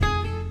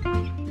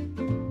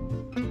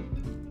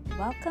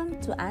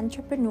welcome to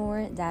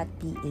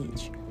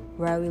Entrepreneur.ph,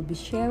 where I will be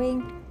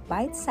sharing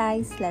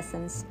bite-sized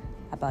lessons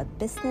about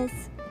business,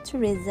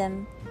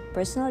 tourism,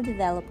 personal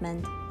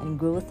development, and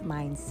growth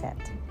mindset.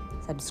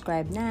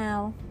 Subscribe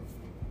now.